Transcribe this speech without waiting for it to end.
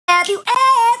Have you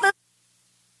ever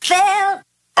felt?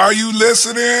 Are you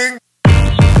listening?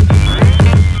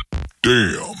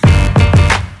 Damn.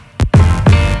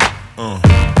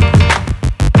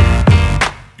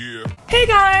 Yeah. Hey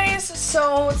guys,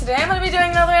 so today I'm going to be doing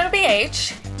another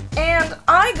NBH, and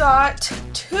I got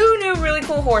 2 new really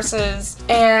cool horses,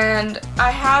 and I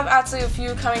have actually a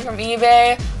few coming from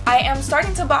eBay. I am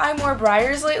starting to buy more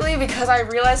Briars lately because I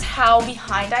realize how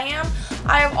behind I am.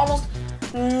 I have almost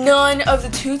none of the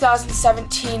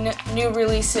 2017 new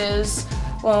releases.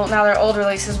 Well, now they're old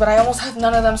releases, but I almost have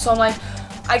none of them, so I'm like,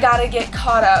 I gotta get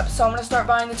caught up. So I'm gonna start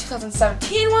buying the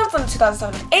 2017 ones and the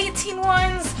 2018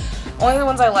 ones. Only the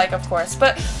ones I like, of course,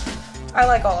 but I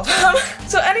like all of them.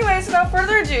 So anyways, without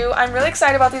further ado, I'm really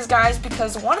excited about these guys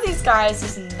because one of these guys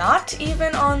is not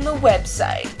even on the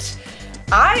website.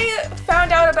 I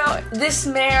found out about this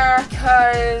mare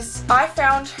because I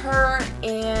found her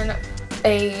in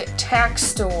a tack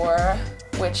store,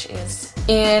 which is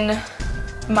in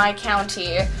my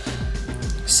county.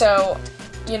 So,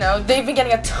 you know, they've been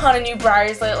getting a ton of new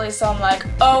Briars lately, so I'm like,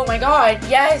 oh my god,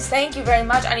 yes, thank you very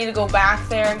much. I need to go back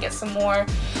there and get some more.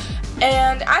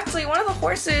 And actually, one of the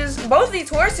horses, both of these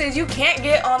horses, you can't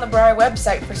get on the Briar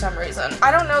website for some reason. I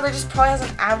don't know, they just probably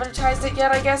hasn't advertised it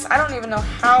yet, I guess. I don't even know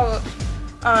how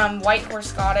White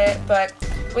Horse got it, but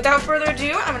without further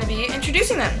ado, I'm going to be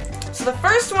introducing them. So the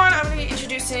first one I'm going to be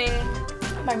introducing,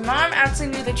 my mom actually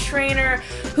knew the trainer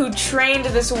who trained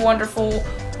this wonderful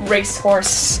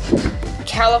racehorse,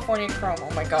 California Chrome.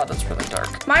 Oh my god, that's really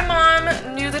dark. My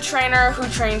mom knew the trainer who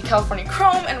trained California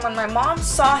Chrome, and when my mom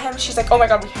saw him, she's like, oh my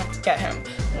god, we have to get him.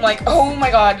 I'm like, oh my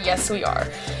god, yes we are.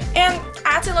 And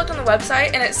I actually looked on the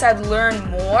website and it said learn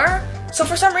more. So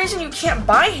for some reason you can't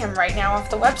buy him right now off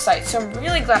the website, so I'm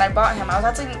really glad I bought him. I was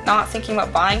actually not thinking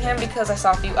about buying him because I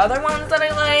saw a few other ones that I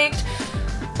liked,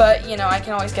 but you know, I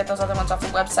can always get those other ones off the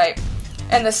website.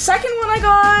 And the second one I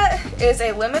got is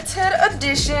a limited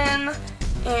edition,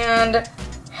 and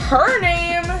her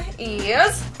name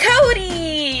is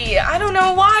Kodi. I don't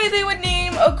know why they would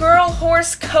name a girl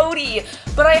horse Kodi,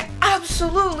 but I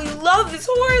absolutely love this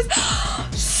horse.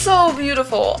 So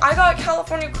beautiful. I got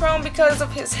California Chrome because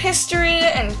of his history,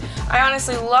 and I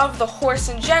honestly love the horse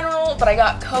in general, but I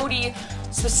got Kodi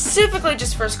specifically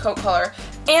just for his coat color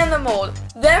and the mold.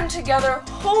 Them together,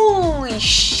 holy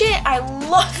shit, I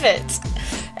love it.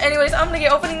 Anyways, I'm gonna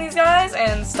get opening these guys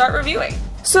and start reviewing.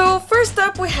 So first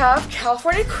up we have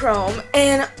California Chrome,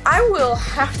 and I will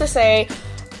have to say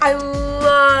I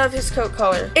love his coat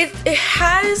color. It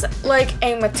has like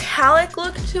a metallic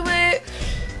look to it.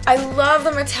 I love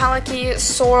the metallic-y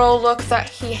sorrel look that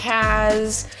he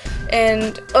has,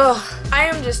 and I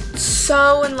am just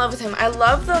so in love with him. I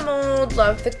love the mold,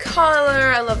 love the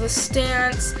color, I love the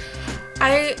stance.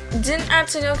 I didn't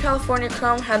actually know California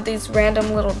Chrome had these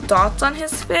random little dots on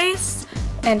his face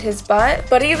and his butt,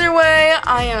 but either way,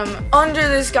 I am under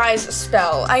this guy's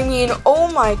spell. I mean,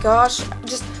 oh my gosh,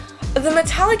 just the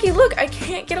metallic-y look, I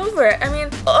can't get over it. I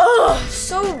mean,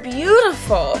 so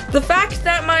beautiful. The fact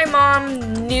that my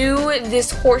mom knew this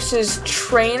horse's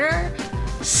trainer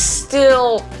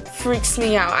still freaks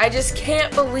me out. I just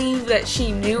can't believe that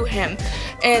she knew him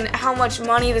and how much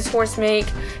money this horse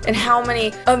make and how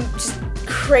many just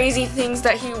crazy things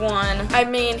that he won. I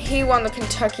mean, he won the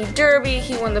Kentucky Derby,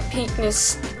 he won the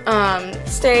Preakness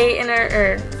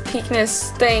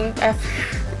Preakness thing.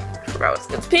 It's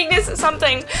Preakness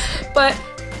something, but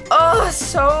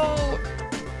so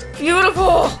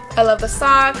beautiful. I love the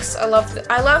socks. I love the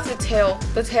tail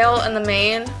and the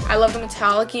mane. I love the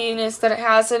metallic-ness that it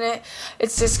has in it.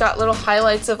 It's just got little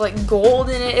highlights of like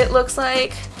gold in it, it looks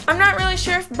like. I'm not really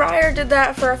sure if Briar did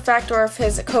that for effect or if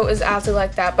his coat is actually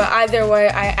like that, but either way,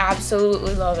 I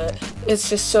absolutely love it. It's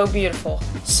just so beautiful.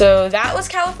 So that was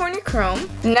California Chrome.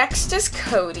 Next is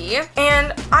Kodi,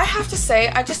 and I have to say,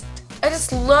 I just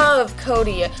love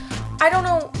Kodi. I don't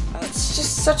know, it's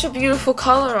just such a beautiful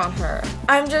color on her.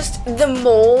 The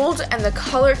mold and the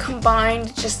color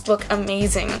combined just look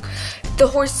amazing. The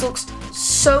horse looks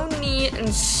so neat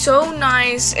and so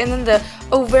nice, and then the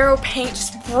Overo paint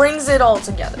just brings it all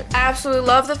together. I absolutely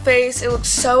love the face, it looks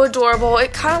so adorable.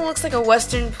 It kind of looks like a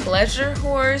Western pleasure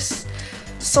horse,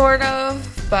 sort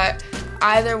of, but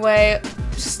either way,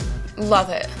 just love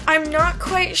it. I'm not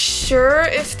quite sure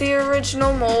if the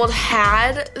original mold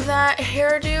had that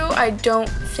hairdo. I don't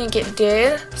think it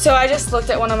did. So I just looked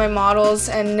at one of my models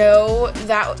and know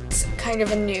that's kind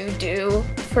of a new do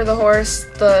for the horse.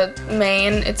 The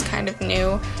mane, it's kind of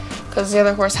new because the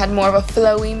other horse had more of a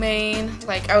flowy mane.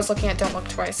 Like, I was looking at Don't Look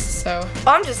Twice, so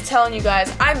I'm just telling you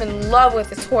guys, I'm in love with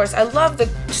this horse. I love the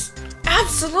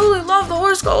absolutely love the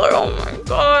horse color. Oh my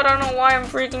god, I don't know why I'm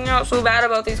freaking out so bad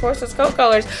about these horses' coat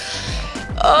colors.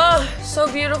 Oh,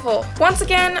 so beautiful. Once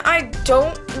again, I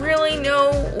don't really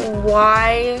know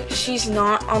why she's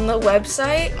not on the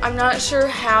website. I'm not sure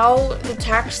how the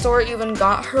tack store even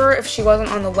got her if she wasn't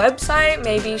on the website.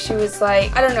 Maybe she was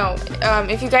like, I don't know.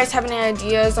 If you guys have any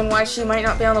ideas on why she might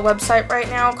not be on the website right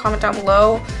now, comment down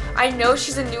below. I know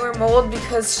she's a newer mold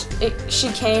because she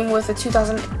came with a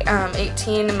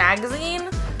 2018 magazine.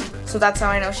 So that's how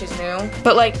I know she's new.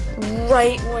 But like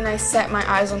right when I set my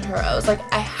eyes on her, I was like,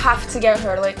 I have to get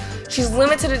her. Like, she's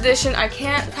limited edition. I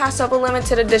can't pass up a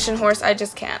limited edition horse. I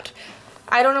just can't.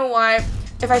 I don't know why.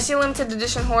 If I see a limited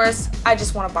edition horse, I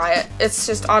just want to buy it. It's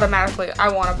just automatically I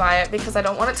want to buy it because I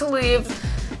don't want it to leave.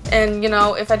 And you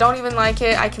know, if I don't even like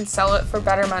it, I can sell it for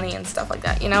better money and stuff like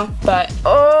that, you know? But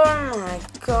oh my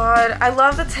god, I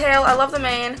love the tail. I love the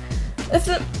mane. If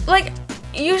the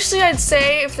usually I'd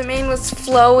say if the mane was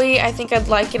flowy, I think I'd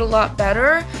like it a lot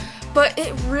better, but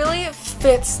it really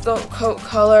fits the coat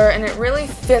color and it really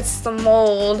fits the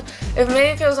mold. If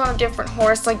maybe it was on a different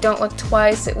horse, like Don't Look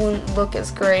Twice, it wouldn't look as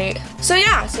great. So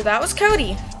yeah, so that was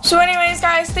Kodi. So anyways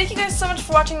guys, thank you guys so much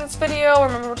for watching this video.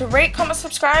 Remember to rate, comment,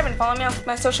 subscribe, and follow me on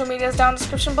my social medias down in the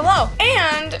description below.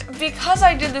 And because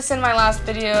I did this in my last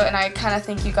video and I kind of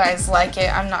think you guys like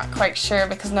it, I'm not quite sure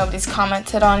because nobody's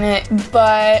commented on it,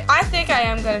 but I think I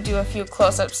am going to do a few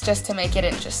close-ups just to make it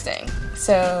interesting.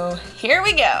 So here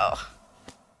we go.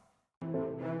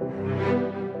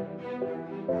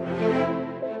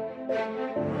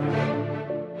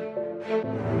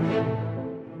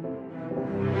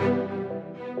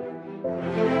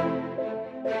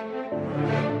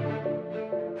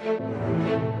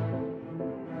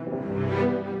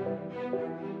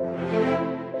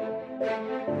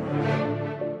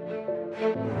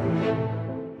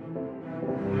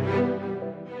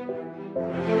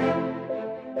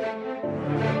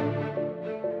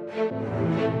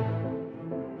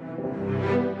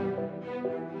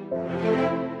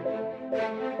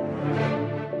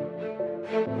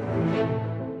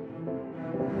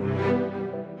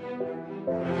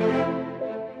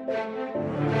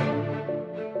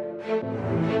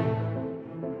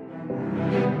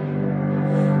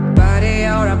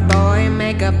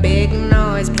 Make a big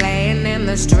noise playing in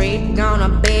the street. Gonna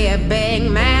be a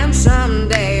big man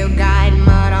someday. You got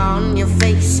mud on your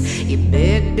face, you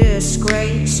big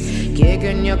disgrace.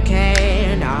 Kicking your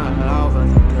can all over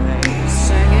the place,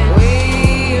 singing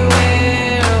we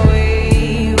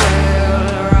will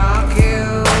rock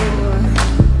you.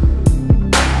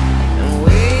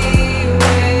 We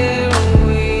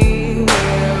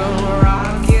will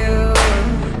rock you.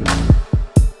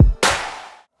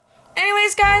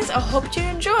 Anyways guys, I hope you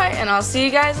enjoy and I'll see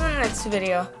you guys in the next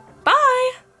video.